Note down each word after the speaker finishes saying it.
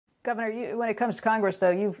Governor, when it comes to Congress,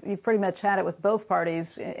 though, you've pretty much had it with both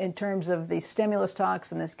parties in terms of the stimulus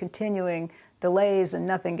talks and this continuing delays and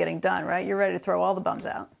nothing getting done, right? You're ready to throw all the bums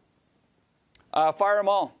out. Fire them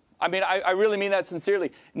all. I mean, I really mean that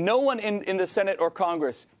sincerely. No one in the Senate or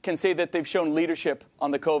Congress can say that they've shown leadership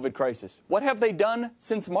on the COVID crisis. What have they done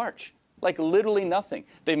since March? Like literally nothing.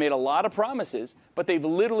 They made a lot of promises, but they've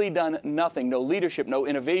literally done nothing. No leadership, no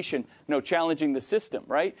innovation, no challenging the system,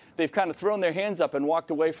 right? They've kind of thrown their hands up and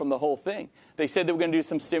walked away from the whole thing. They said they were going to do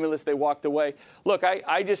some stimulus. They walked away. Look,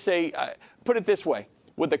 I just say, put it this way.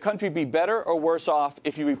 Would the country be better or worse off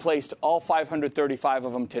if you replaced all 535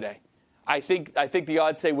 of them today? I think the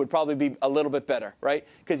odds say would probably be a little bit better, right?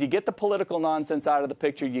 Because you get the political nonsense out of the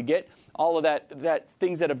picture. You get all of that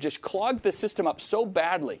things that have just clogged the system up so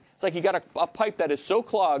badly. It's like you got a pipe that is so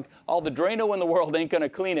clogged, all the Drano in the world ain't going to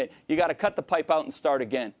clean it. You got to cut the pipe out and start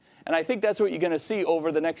again. And I think that's what you're going to see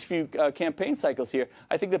over the next few campaign cycles here.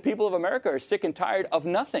 I think the people of America are sick and tired of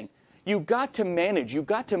nothing. You've got to manage. You've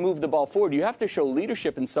got to move the ball forward. You have to show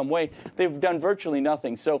leadership in some way. They've done virtually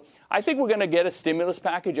nothing. So I think we're going to get a stimulus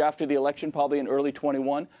package after the election, probably in early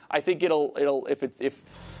 21. I think if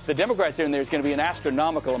the Democrats are in there, it's going to be an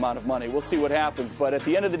astronomical amount of money. We'll see what happens. But at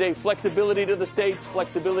the end of the day, flexibility to the states,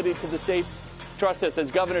 flexibility to the states. Trust us, as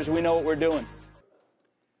governors, we know what we're doing.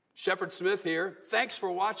 Shepard Smith here. Thanks for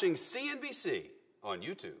watching CNBC on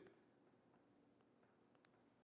YouTube.